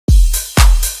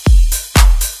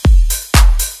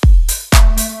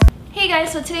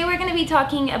guys, so today we're going to be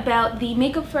talking about the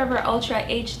Makeup Forever Ultra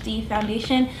HD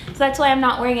foundation. So that's why I'm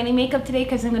not wearing any makeup today,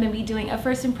 because I'm going to be doing a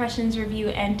first impressions review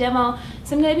and demo.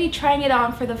 So I'm going to be trying it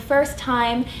on for the first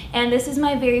time, and this is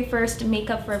my very first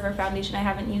Makeup Forever foundation. I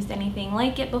haven't used anything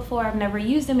like it before. I've never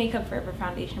used a Makeup Forever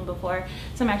foundation before,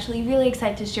 so I'm actually really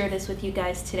excited to share this with you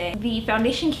guys today. The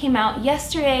foundation came out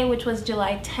yesterday, which was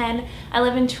July 10. I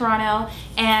live in Toronto,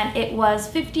 and it was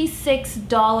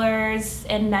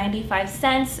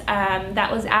 $56.95.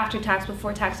 That was after tax.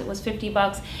 Before tax it was 50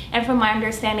 bucks, and from my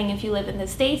understanding, if you live in the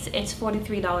States, it's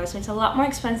 $43, so it's a lot more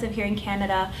expensive here in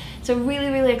Canada. It's a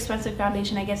really expensive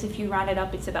foundation. I guess if you round it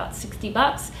up, it's about 60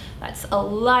 bucks. That's a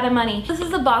lot of money. This is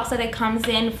the box that it comes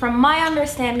in. From my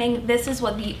understanding, this is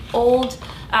what the old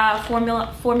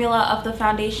formula of the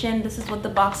foundation, this is what the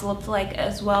box looked like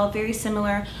as well. Very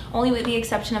similar, only with the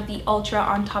exception of the Ultra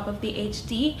on top of the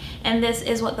HD, and this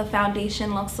is what the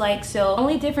foundation looks like. So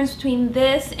only difference between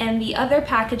this and the other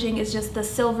packaging is just the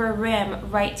silver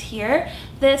rim right here.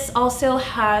 This also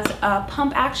has a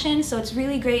pump action, so it's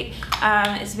really great.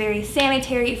 It's very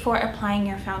sanitary for applying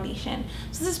your foundation.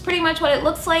 So this is pretty much what it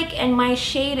looks like, and my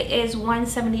shade is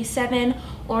 177,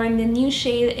 or in the new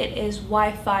shade it is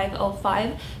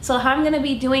Y505. So how I'm going to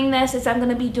be doing this is I'm going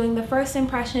to be doing the first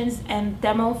impressions and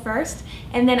demo first,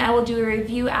 and then I will do a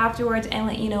review afterwards and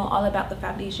let you know all about the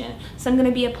foundation. So I'm going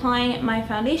to be applying my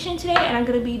foundation today, and I'm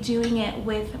going to be doing it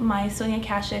with my Sonia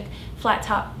Kashuk flat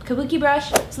top kabuki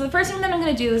brush. So the first thing that I'm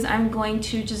going to do is I'm going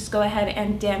to just go ahead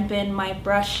and dampen my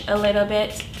brush a little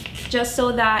bit, just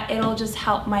so that it'll just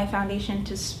help my foundation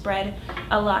to spread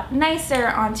a lot nicer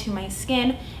onto my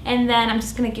skin. And then I'm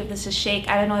just gonna give this a shake.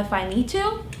 I don't know if I need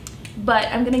to, but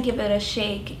I'm gonna give it a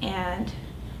shake and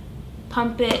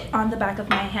pump it on the back of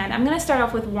my hand. I'm gonna start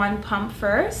off with one pump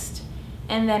first,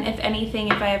 and then if anything,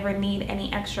 if I ever need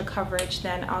any extra coverage,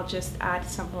 then I'll just add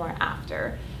some more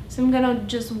after. So I'm gonna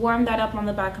just warm that up on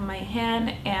the back of my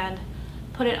hand and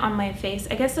put it on my face.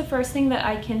 I guess the first thing that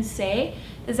I can say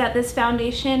is that this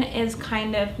foundation is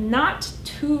kind of not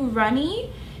too runny.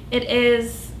 It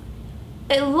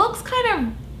looks kind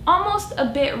of almost a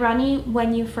bit runny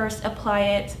when you first apply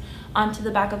it onto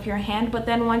the back of your hand, but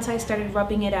then once I started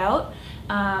rubbing it out,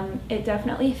 it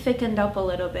definitely thickened up a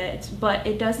little bit, but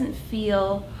it doesn't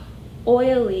feel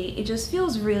oily. It just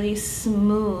feels really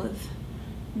smooth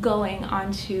going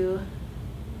onto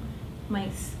my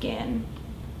skin.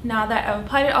 Now that I've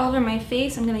applied it all over my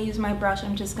face, I'm going to use my brush.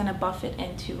 I'm just going to buff it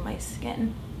into my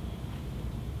skin.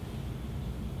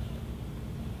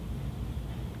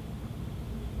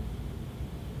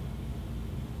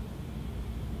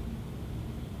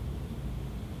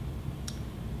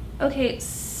 Okay,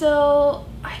 so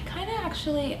I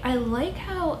like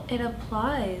how it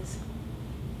applies.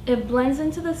 It blends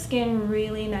into the skin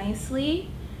really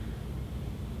nicely,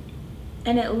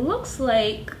 and it looks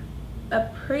like a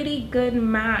pretty good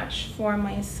match for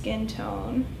my skin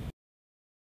tone.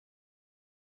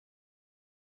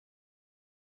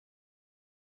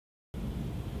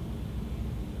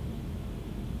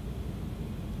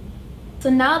 So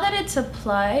now that it's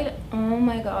applied, oh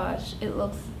my gosh, it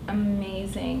looks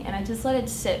amazing. And I just let it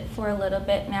sit for a little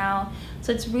bit now.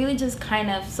 So it's really just kind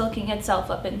of soaking itself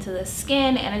up into the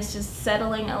skin, and it's just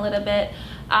settling a little bit.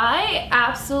 I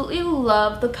absolutely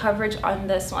love the coverage on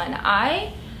this one.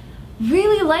 I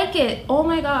really like it. Oh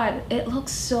my god, it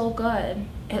looks so good.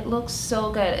 It looks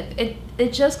so good.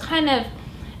 It just kind of,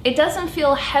 it doesn't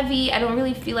feel heavy. I don't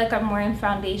really feel like I'm wearing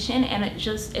foundation, and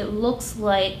it looks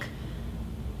like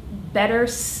better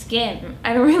skin.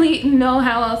 I don't really know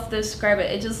how else to describe it.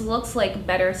 It just looks like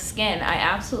better skin. I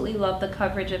absolutely love the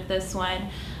coverage of this one.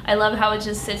 I love how it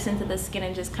just sits into the skin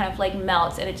and just kind of like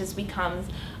melts, and it just becomes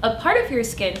a part of your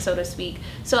skin, so to speak.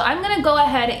 So I'm gonna go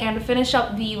ahead and finish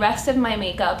up the rest of my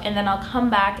makeup, and then I'll come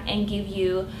back and give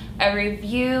you a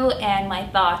review and my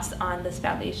thoughts on this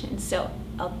foundation. So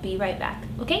I'll be right back.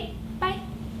 Okay, bye.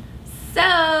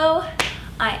 So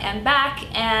I am back,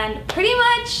 and pretty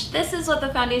much this is what the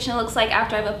foundation looks like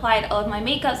after I've applied all of my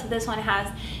makeup. So this one has,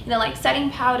 you know, like setting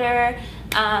powder,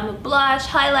 blush,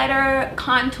 highlighter,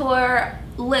 contour,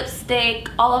 lipstick,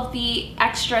 all of the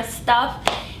extra stuff,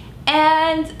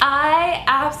 and I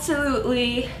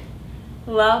absolutely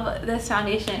love this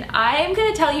foundation. I'm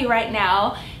gonna tell you right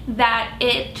now that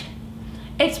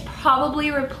it's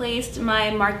probably replaced my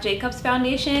Marc Jacobs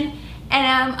foundation,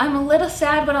 and I'm a little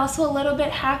sad but also a little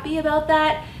bit happy about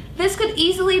that. This could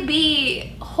easily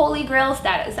be holy grail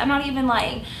status. I'm not even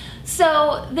lying.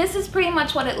 So this is pretty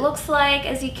much what it looks like.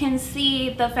 As you can see,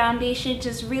 the foundation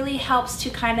just really helps to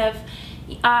kind of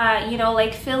you know,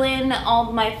 like fill in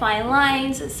all my fine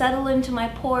lines, settle into my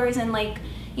pores, and like,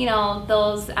 you know,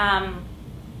 those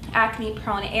acne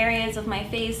prone areas of my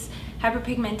face,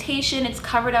 hyperpigmentation. It's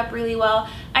covered up really well.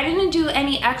 I didn't do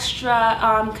any extra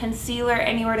concealer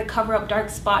anywhere to cover up dark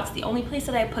spots. The only place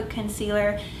that I put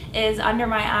concealer is under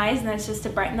my eyes, and that's just to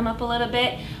brighten them up a little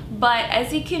bit. But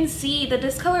as you can see, the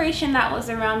discoloration that was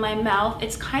around my mouth,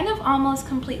 it's kind of almost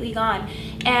completely gone.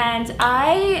 And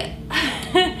I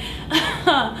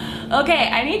okay,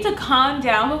 I need to calm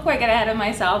down before I get ahead of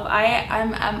myself.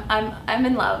 I'm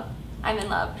in love. I'm in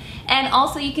love. And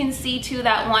also you can see too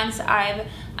that once I've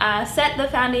set the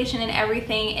foundation and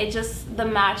everything, the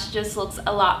match just looks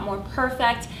a lot more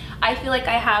perfect. I feel like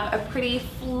I have a pretty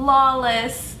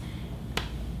flawless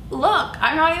look.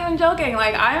 I'm not even joking.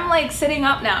 Like, I'm like sitting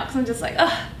up now because I'm just like,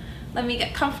 ugh, let me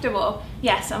get comfortable.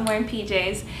 Yes, I'm wearing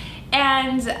PJs.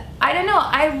 And I don't know,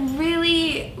 I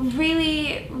really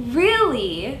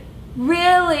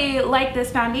like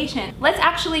this foundation. Let's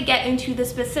actually get into the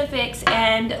specifics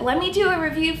and let me do a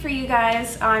review for you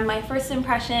guys on my first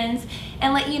impressions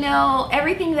and let you know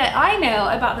everything that I know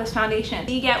about this foundation.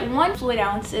 You get 1 fluid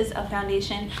ounces of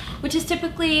foundation, which is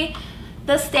typically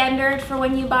the standard for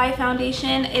when you buy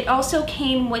foundation. It also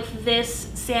came with this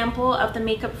sample of the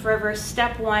Makeup Forever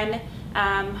Step 1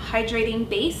 hydrating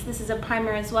base. This is a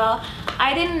primer as well.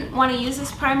 I didn't want to use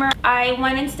this primer. I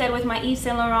went instead with my Yves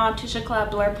Saint Laurent Touche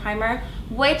Éclat Blur primer,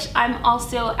 which I'm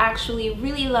also actually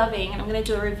really loving, and I'm going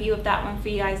to do a review of that one for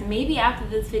you guys maybe after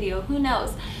this video, who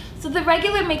knows. So the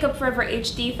regular Makeup Forever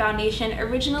HD foundation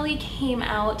originally came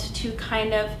out to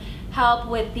kind of help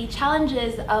with the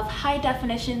challenges of high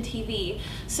definition TV.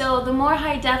 So the more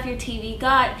high def your TV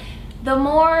got, the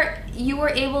more you were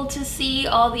able to see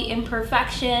all the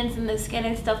imperfections in the skin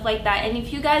and stuff like that. And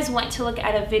if you guys went to look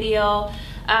at a video,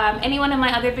 any one of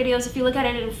my other videos, if you look at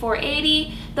it in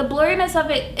 480, the blurriness of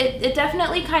it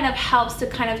definitely kind of helps to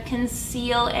kind of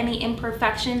conceal any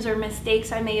imperfections or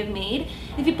mistakes I may have made.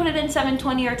 If you put it in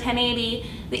 720 or 1080,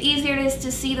 the easier it is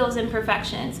to see those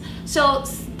imperfections. So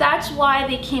that's why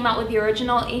they came out with the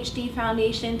original HD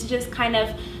foundation, to just kind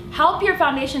of help your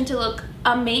foundation to look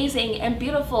amazing and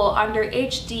beautiful under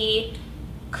HD,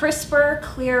 crisper,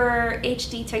 clearer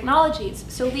HD technologies.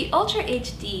 So the Ultra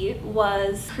HD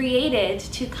was created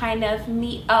to kind of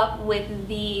meet up with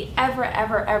the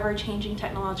ever changing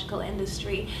technological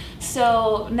industry.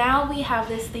 So now we have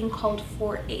this thing called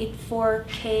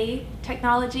 4K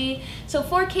technology. So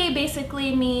 4K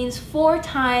basically means 4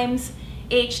 times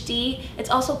HD. It's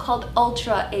also called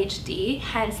Ultra HD,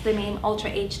 hence the name Ultra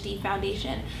HD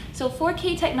foundation. So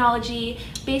 4K technology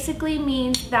basically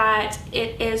means that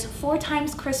it is 4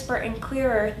 times crisper and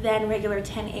clearer than regular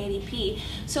 1080p.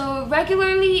 So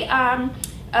regularly,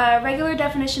 regular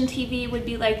definition TV would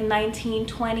be like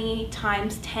 1920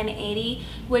 times 1080,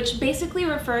 which basically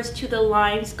refers to the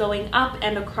lines going up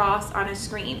and across on a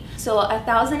screen. So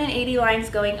 1080 lines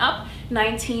going up,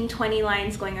 1920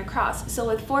 lines going across. So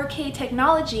with 4K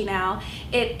technology now,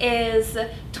 it is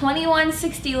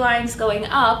 2160 lines going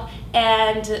up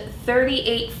and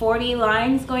 3840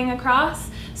 lines going across.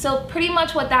 So pretty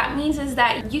much what that means is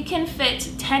that you can fit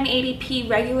 1080p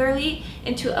regularly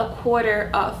into a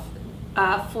quarter of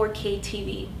 4K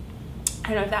TV. I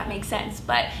don't know if that makes sense,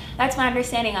 but that's my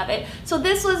understanding of it. So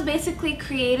this was basically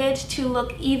created to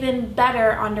look even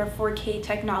better under 4K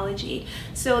technology.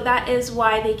 So that is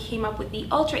why they came up with the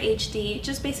Ultra HD,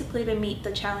 just basically to meet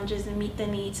the challenges and meet the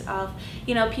needs of,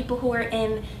 you know, people who are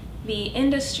in the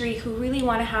industry who really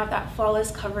want to have that flawless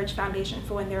coverage foundation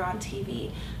for when they're on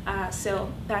TV.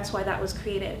 So that's why that was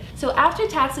created. So after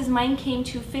taxes, mine came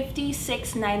to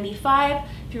 $56.95.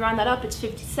 If you round that up, it's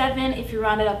 $57. If you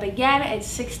round it up again, it's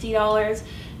 $60.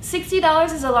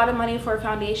 $60 is a lot of money for a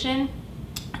foundation.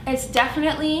 It's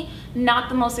definitely not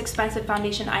the most expensive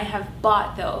foundation I have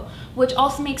bought though, which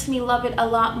also makes me love it a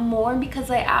lot more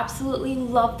because I absolutely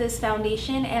love this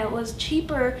foundation, and it was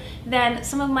cheaper than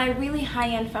some of my really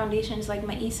high-end foundations like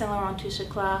my Yves Saint Laurent Touche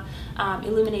Éclat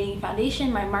illuminating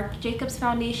foundation, my Marc Jacobs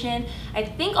foundation. I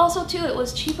think also too it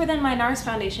was cheaper than my NARS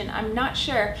foundation, I'm not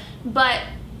sure, but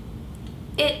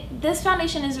this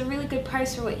foundation is a really good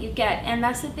price for what you get. And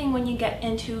that's the thing, when you get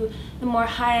into the more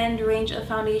high-end range of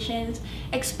foundations,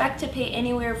 expect to pay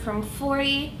anywhere from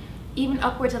 $40, even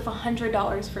upwards of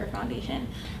 $100 for a foundation.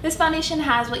 This foundation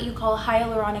has what you call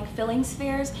hyaluronic filling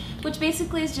spheres, which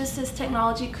basically is just this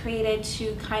technology created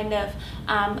to kind of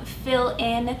fill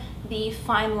in the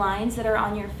fine lines that are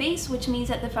on your face, which means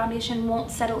that the foundation won't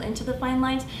settle into the fine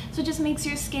lines, so it just makes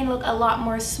your skin look a lot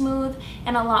more smooth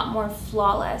and a lot more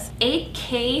flawless.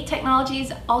 8K technology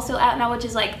is also out now, which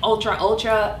is like ultra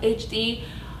HD.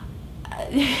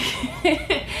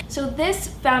 So this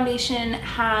foundation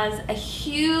has a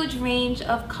huge range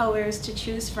of colors to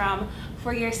choose from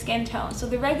for your skin tone. So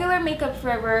the regular Makeup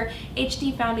Forever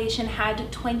HD foundation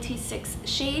had 26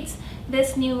 shades.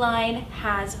 This new line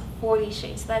has 40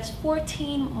 shades. That's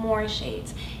 14 more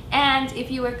shades. And if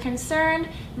you were concerned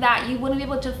that you wouldn't be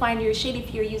able to find your shade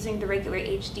if you're using the regular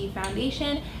HD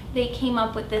foundation, they came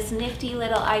up with this nifty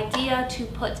little idea to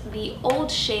put the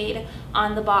old shade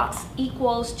on the box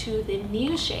equals to the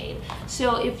new shade.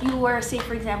 So if you were, say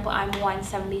for example, I'm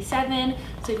 177,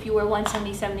 so if you were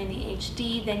 177 in the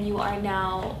HD, then you are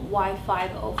now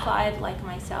Y505 like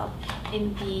myself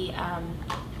in the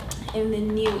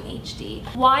new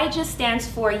HD. Y just stands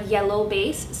for yellow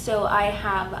base, so I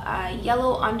have a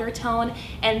yellow undertone,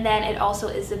 and then it also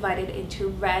is divided into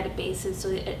red bases, so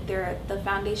the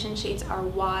foundation shades are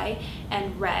Y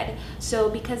and red. So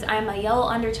because I'm a yellow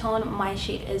undertone, my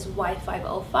shade is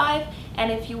Y505, and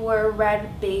if you were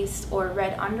red base or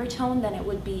red undertone, then it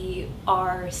would be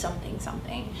R something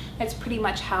something. That's pretty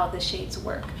much how the shades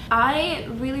work. I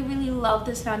really love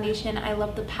this foundation. I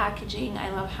love the packaging. I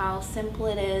love how simple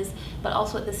it is, but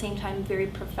also at the same time very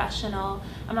professional.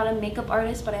 I'm not a makeup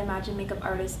artist, but I imagine makeup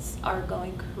artists are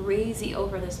going crazy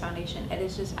over this foundation. It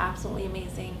is just absolutely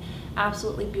amazing,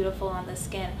 absolutely beautiful on the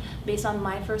skin. Based on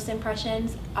my first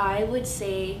impressions, I would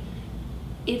say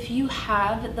if you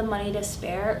have the money to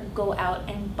spare, go out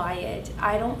and buy it.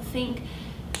 I don't think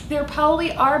there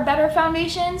probably are better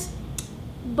foundations,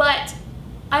 but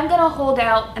I'm gonna hold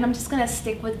out and I'm just gonna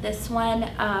stick with this one.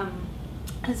 I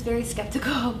was very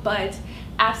skeptical, but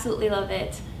absolutely love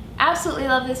it. Absolutely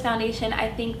love this foundation.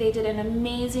 I think they did an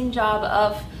amazing job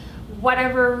of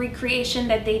whatever recreation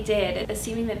that they did.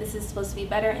 Assuming that this is supposed to be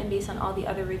better, and based on all the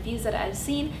other reviews that I've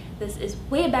seen, this is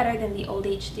way better than the old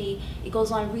HD. It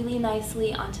goes on really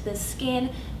nicely onto the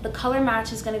skin. The color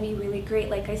match is going to be really great.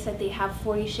 Like I said, they have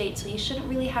 40 shades, so you shouldn't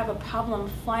really have a problem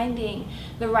finding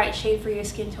the right shade for your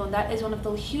skin tone. That is one of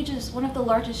the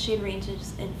largest shade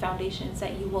ranges in foundations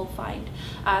that you will find.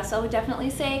 So I would definitely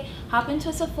say hop into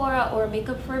a Sephora or a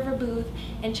Makeup Forever booth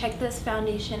and check this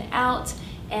foundation out.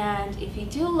 And if you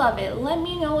do love it, let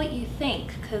me know what you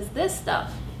think, because this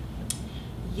stuff,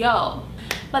 yo.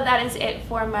 But that is it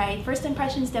for my first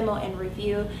impressions demo and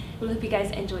review. I hope you guys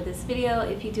enjoyed this video.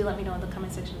 If you do, let me know in the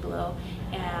comment section below.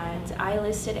 And I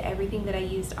listed everything that I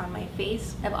used on my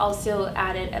face. I've also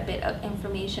added a bit of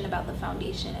information about the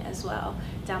foundation as well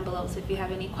down below. So if you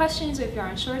have any questions, or if you're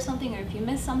unsure of something, or if you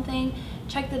missed something,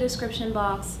 check the description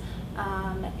box.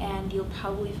 And you'll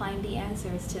probably find the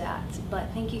answers to that. But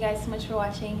thank you guys so much for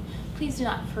watching. Please do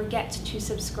not forget to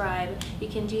subscribe. You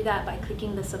can do that by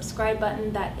clicking the subscribe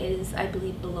button that is, I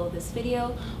believe, below this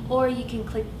video, or you can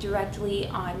click directly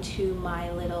onto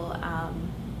my little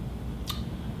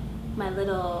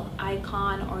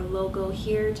icon or logo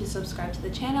here to subscribe to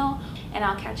the channel, and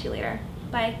I'll catch you later.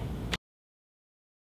 Bye.